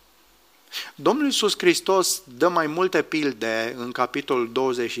 Domnul Iisus Hristos dă mai multe pilde în capitolul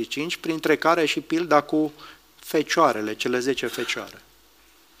 25, printre care și pilda cu fecioarele, cele 10 fecioare.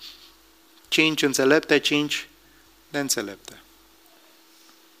 5 înțelepte, 5 neînțelepte.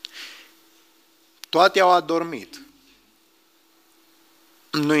 Toate au adormit.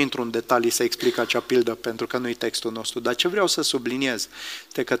 Nu intru în detalii să explic acea pildă pentru că nu-i textul nostru, dar ce vreau să subliniez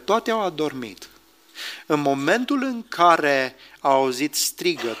este că toate au adormit. În momentul în care au auzit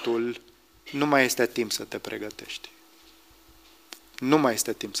strigătul, nu mai este timp să te pregătești. Nu mai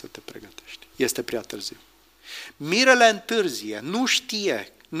este timp să te pregătești. Este prea târziu. Mirele întârzie,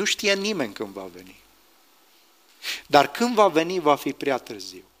 nu știe nimeni când va veni. Dar când va veni, va fi prea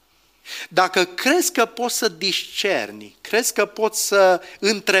târziu. Dacă crezi că poți să discerni, crezi că poți să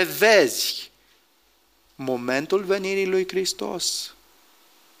întrevezi momentul venirii lui Hristos,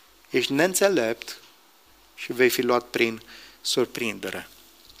 ești neînțelept și vei fi luat prin surprindere.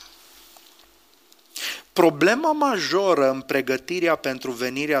 Problema majoră în pregătirea pentru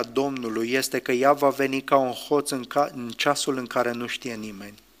venirea Domnului este că ea va veni ca un hoț în ceasul în care nu știe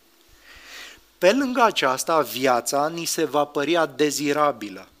nimeni. Pe lângă aceasta, viața ni se va părea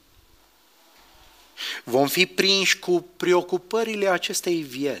dezirabilă. Vom fi prinși cu preocupările acestei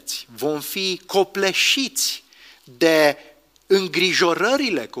vieți, vom fi copleșiți de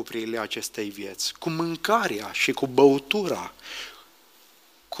îngrijorările cuprinse acestei vieți, cu mâncarea și cu băutura,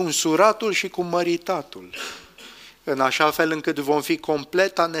 cu însuratul și cu măritatul, în așa fel încât vom fi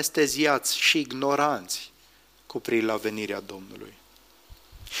complet anesteziați și ignoranți cu privire la venirea Domnului.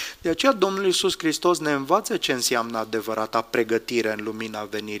 De aceea Domnul Iisus Hristos ne învață ce înseamnă adevărata pregătire în lumina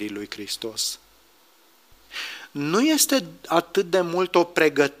venirii lui Hristos. Nu este atât de mult o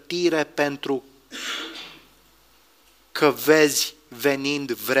pregătire pentru că vezi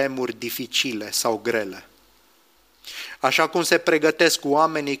venind vremuri dificile sau grele. Așa cum se pregătesc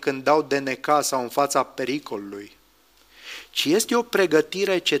oamenii când dau de necaz sau în fața pericolului, ci este o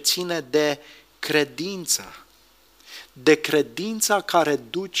pregătire ce ține de credință, de credința care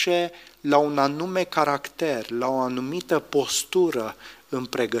duce la un anume caracter, la o anumită postură în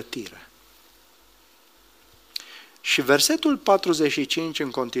pregătire. Și versetul 45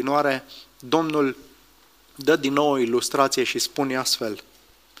 în continuare, Domnul dă din nou o ilustrație și spune astfel.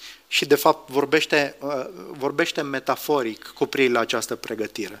 Și de fapt vorbește metaforic cu privire la această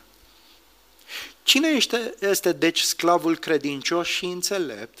pregătire. Cine este deci sclavul credincios și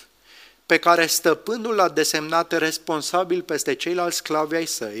înțelept, pe care stăpânul l-a desemnat responsabil peste ceilalți sclavi ai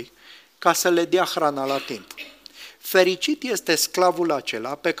săi, ca să le dea hrana la timp? Fericit este sclavul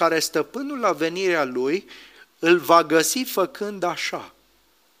acela pe care stăpânul la venirea lui îl va găsi făcând așa.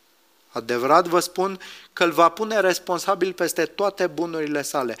 Adevărat vă spun că îl va pune responsabil peste toate bunurile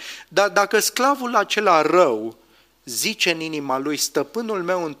sale. Dar dacă sclavul acela rău zice în inima lui, stăpânul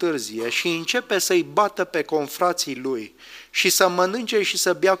meu întârzie, și începe să-i bată pe confrații lui și să mănânce și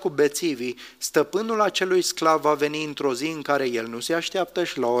să bea cu bețivii, stăpânul acelui sclav va veni într-o zi în care el nu se așteaptă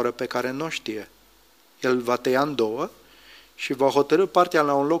și la o oră pe care nu știe. El va tăia în două și va hotărî partea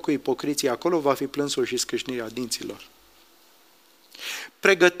la un loc cu ipocriții, acolo va fi plânsul și scâșnirea dinților.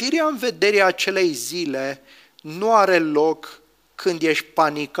 Pregătirea în vederea acelei zile nu are loc când ești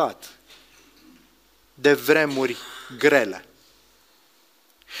panicat de vremuri grele.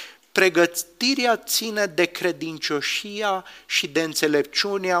 Pregătirea ține de credincioșia și de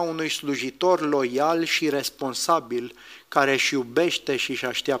înțelepciunea unui slujitor loial și responsabil care își iubește și își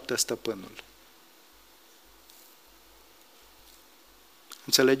așteaptă stăpânul.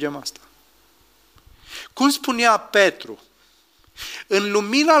 Înțelegem asta? Cum spunea Petru, în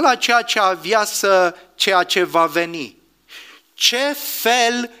lumina la ceea ce va veni, ce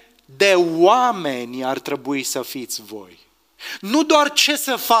fel de oameni ar trebui să fiți voi? Nu doar ce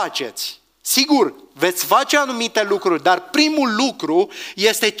să faceți. Sigur, veți face anumite lucruri, dar primul lucru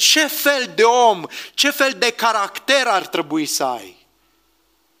este ce fel de om, ce fel de caracter ar trebui să ai.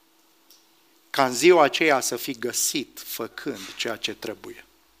 Ca în ziua aceea să fii găsit făcând ceea ce trebuie.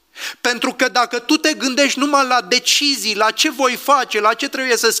 Pentru că dacă tu te gândești numai la decizii, la ce voi face, la ce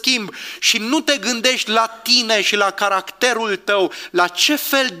trebuie să schimb și nu te gândești la tine și la caracterul tău, la ce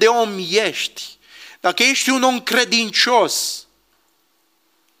fel de om ești, dacă ești un om credincios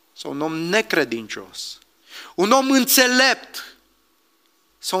sau un om necredincios, un om înțelept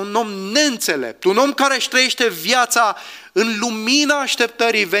sau un om neînțelept, un om care își trăiește viața în lumina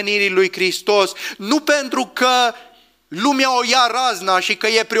așteptării venirii lui Hristos, nu pentru că lumea o ia razna și că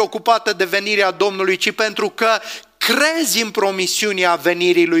e preocupată de venirea Domnului, ci pentru că crezi în promisiunea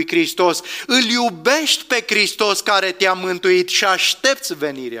venirii lui Hristos, îl iubești pe Hristos care te-a mântuit și aștepți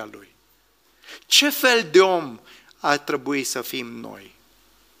venirea Lui. Ce fel de om ar trebui să fim noi?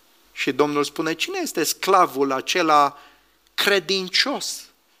 Și Domnul spune, cine este sclavul acela credincios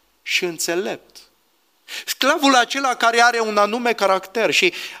și înțelept? Sclavul acela care are un anume caracter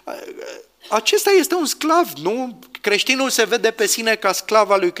și acesta este un sclav, nu? Creștinul se vede pe sine ca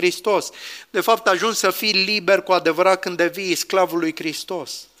sclav al lui Hristos. De fapt, ajungi să fii liber cu adevărat când devii sclavul lui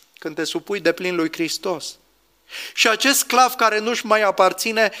Hristos, când te supui de plin lui Hristos. Și acest sclav care nu-și mai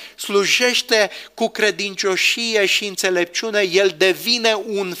aparține, slujește cu credincioșie și înțelepciune, el devine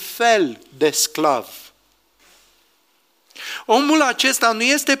un fel de sclav. Omul acesta nu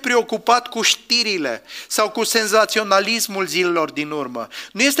este preocupat cu știrile sau cu senzaționalismul zilelor din urmă.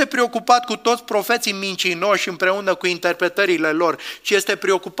 Nu este preocupat cu toți profeții mincinoși împreună cu interpretările lor, ci este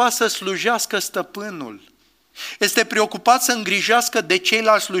preocupat să slujească stăpânul. Este preocupat să îngrijească de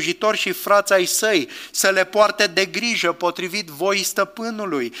ceilalți slujitori și frați ai săi, să le poarte de grijă potrivit voii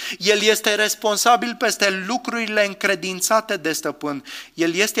stăpânului. El este responsabil peste lucrurile încredințate de stăpân.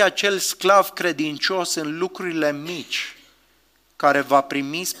 El este acel sclav credincios în lucrurile mici, care va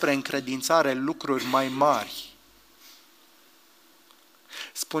primi spre încredințare lucruri mai mari.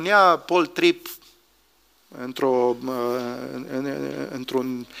 Spunea Paul Tripp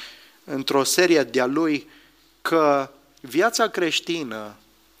într-o serie de-a lui că viața creștină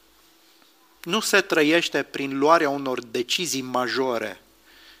nu se trăiește prin luarea unor decizii majore,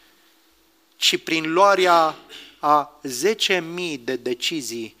 ci prin luarea a 10.000 de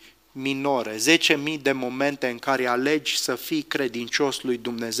decizii minore, 10.000 de momente în care alegi să fii credincios lui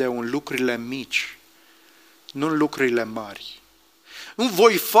Dumnezeu în lucrurile mici, nu în lucrurile mari. Nu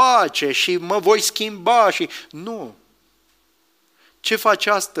voi face și mă voi schimba și... Nu. Ce faci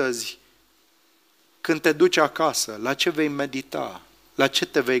astăzi când te duci acasă? La ce vei medita? La ce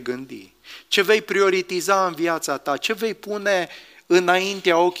te vei gândi? Ce vei prioritiza în viața ta? Ce vei pune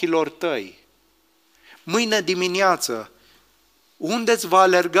înaintea ochilor tăi? Mâine dimineață, unde îți va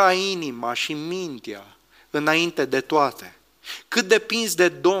alerga inima și mintea înainte de toate? Cât depinzi de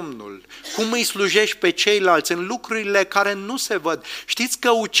Domnul? Cum îi slujești pe ceilalți în lucrurile care nu se văd? Știți că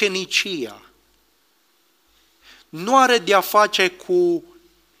ucenicia nu are de-a face cu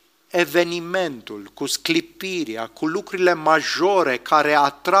evenimentul, cu sclipirea, cu lucrurile majore care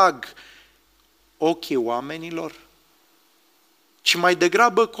atrag ochii oamenilor, ci mai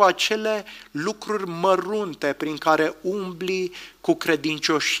degrabă cu acele lucruri mărunte prin care umbli cu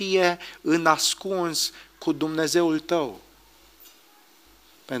credincioșie în ascuns cu Dumnezeul tău,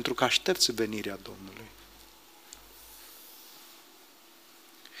 pentru că aștepți venirea Domnului.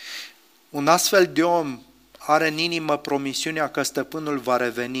 Un astfel de om are în inimă promisiunea că stăpânul va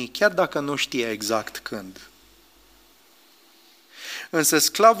reveni, chiar dacă nu știe exact când. Însă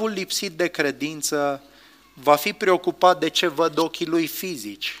sclavul lipsit de credință va fi preocupat de ce văd ochii lui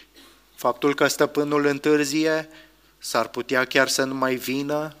fizici. Faptul că stăpânul întârzie, s-ar putea chiar să nu mai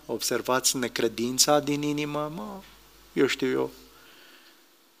vină, observați necredința din inimă, eu știu eu.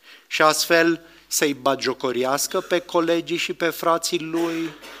 Și astfel să-i bagiocorească pe colegii și pe frații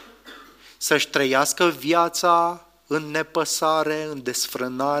lui, să-și trăiască viața în nepăsare, în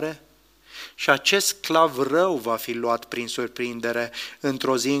desfrânare. Și acest sclav rău va fi luat prin surprindere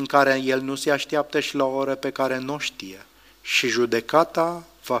într-o zi în care el nu se așteaptă și la o oră pe care nu știe. Și judecata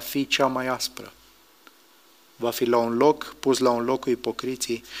va fi cea mai aspră. Va fi pus la un loc cu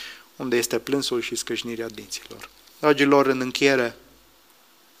ipocriții, unde este plânsul și scâșnirea dinților. Dragilor, în încheiere,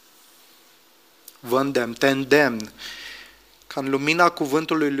 te îndemn ca în lumina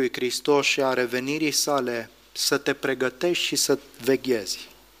cuvântului lui Hristos și a revenirii sale să te pregătești și să veghezi.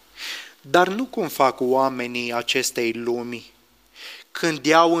 Dar nu cum fac oamenii acestei lumi, când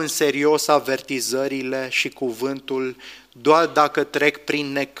iau în serios avertizările și cuvântul doar dacă trec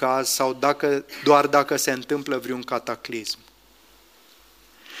prin necaz sau doar dacă se întâmplă vreun cataclism.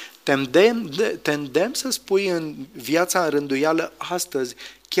 Te îndemn să spui în viața în rânduială astăzi,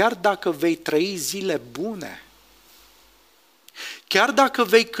 chiar dacă vei trăi zile bune, chiar dacă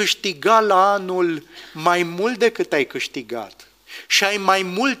vei câștiga la anul mai mult decât ai câștigat, și ai mai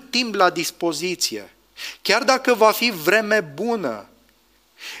mult timp la dispoziție, chiar dacă va fi vreme bună,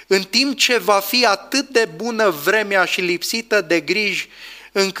 în timp ce va fi atât de bună vremea și lipsită de griji,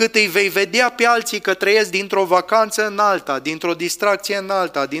 încât îi vei vedea pe alții că trăiesc dintr-o vacanță în alta, dintr-o distracție în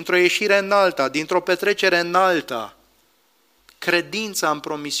alta, dintr-o ieșire în alta, dintr-o petrecere în alta. Credința în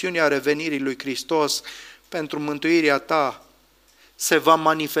promisiunea revenirii lui Hristos pentru mântuirea ta se va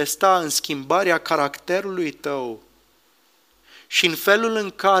manifesta în schimbarea caracterului tău și în felul în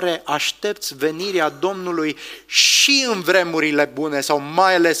care aștepți venirea Domnului și în vremurile bune, sau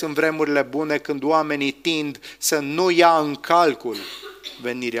mai ales în vremurile bune, când oamenii tind să nu ia în calcul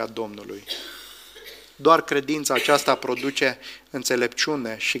venirea Domnului. Doar credința aceasta produce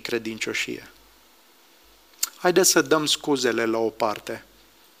înțelepciune și credincioșie. Haideți să dăm scuzele la o parte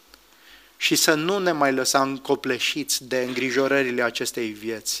și să nu ne mai lăsăm copleșiți de îngrijorările acestei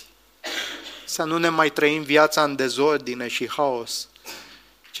vieți. Să nu ne mai trăim viața în dezordine și haos,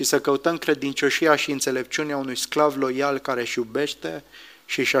 ci să căutăm credincioșia și înțelepciunea unui sclav loial care își iubește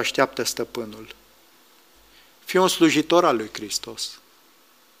și își așteaptă stăpânul. Fii un slujitor al lui Hristos.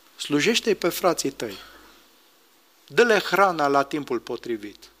 Slujește-i pe frații tăi. Dă-le hrana la timpul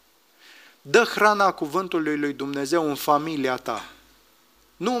potrivit. Dă hrana cuvântului lui Dumnezeu în familia ta.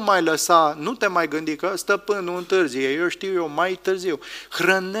 Nu te mai gândi că stăpânul întârzie, mai târziu.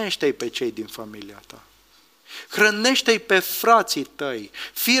 Hrănește-i pe cei din familia ta. Hrănește-i pe frații tăi.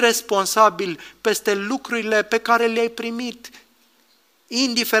 Fii responsabil peste lucrurile pe care le-ai primit,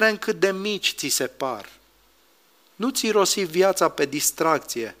 indiferent cât de mici ți se par. Nu ți rosi viața pe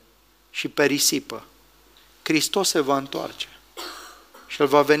distracție și pe risipă. Hristos se va întoarce și El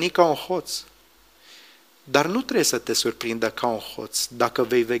va veni ca un hoț. Dar nu trebuie să te surprindă ca un hoț dacă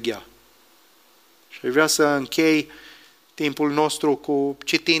vei veghea. Și vreau să închei timpul nostru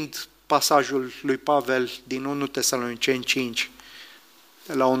citind pasajul lui Pavel din 1 Tesaloniceni 5,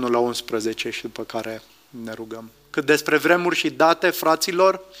 de la 1 la 11 și după care ne rugăm. Cât despre vremuri și date,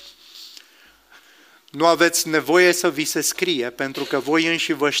 fraților, nu aveți nevoie să vi se scrie, pentru că voi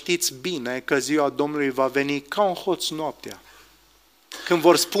înși vă știți bine că ziua Domnului va veni ca un hoț noaptea. Când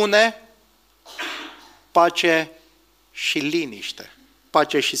vor spune pace și liniște,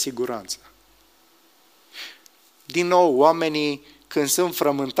 pace și siguranță. Din nou, oamenii când sunt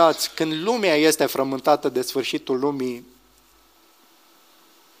frământați, când lumea este frământată de sfârșitul lumii,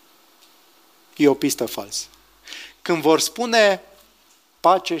 e o pistă falsă. Când vor spune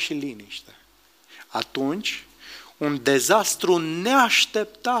pace și liniște, atunci un dezastru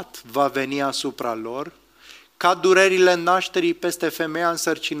neașteptat va veni asupra lor, ca durerile nașterii peste femeia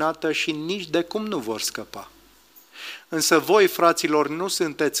însărcinată și nici de cum nu vor scăpa. Însă voi, fraților, nu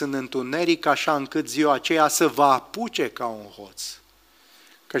sunteți în întuneric așa încât ziua aceea să vă apuce ca un hoț.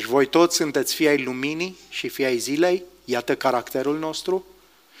 Căci voi toți sunteți fii ai luminii și fii ai zilei, iată caracterul nostru.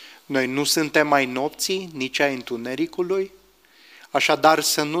 Noi nu suntem ai nopții, nici ai întunericului, așadar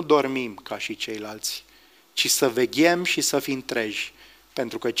să nu dormim ca și ceilalți, ci să veghem și să fim treji,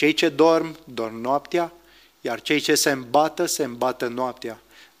 pentru că cei ce dorm noaptea, iar cei ce se îmbată noaptea.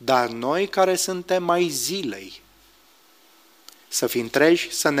 Dar noi care suntem ai zilei, să fim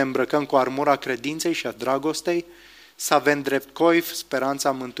treji, să ne îmbrăcăm cu armura credinței și a dragostei, să avem drept coif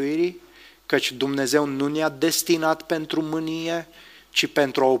speranța mântuirii, căci Dumnezeu nu ne-a destinat pentru mânie, ci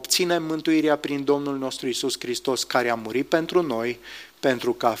pentru a obține mântuirea prin Domnul nostru Iisus Hristos, care a murit pentru noi,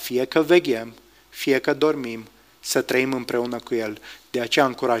 pentru ca fie că veghem, fie că dormim, să trăim împreună cu El. De aceea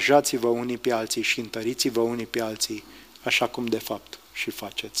încurajați-vă unii pe alții și întăriți-vă unii pe alții, așa cum de fapt și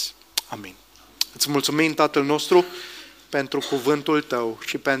faceți. Amin. Îți mulțumim, Tatăl nostru, pentru cuvântul Tău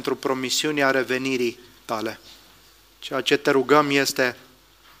și pentru promisiunea revenirii Tale. Ceea ce Te rugăm este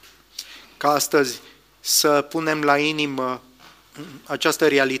ca astăzi să punem la inimă această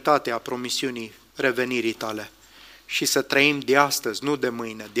realitate a promisiunii revenirii Tale și să trăim de astăzi, nu de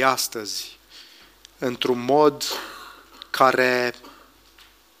mâine, de astăzi, într-un mod care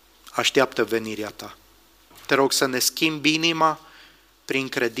așteaptă venirea Ta. Te rog să ne schimbi inima prin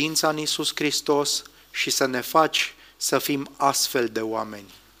credința în Iisus Hristos și să ne faci să fim astfel de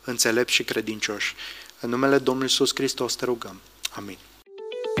oameni, înțelepți și credincioși. În numele Domnului Iisus Hristos te rugăm. Amin.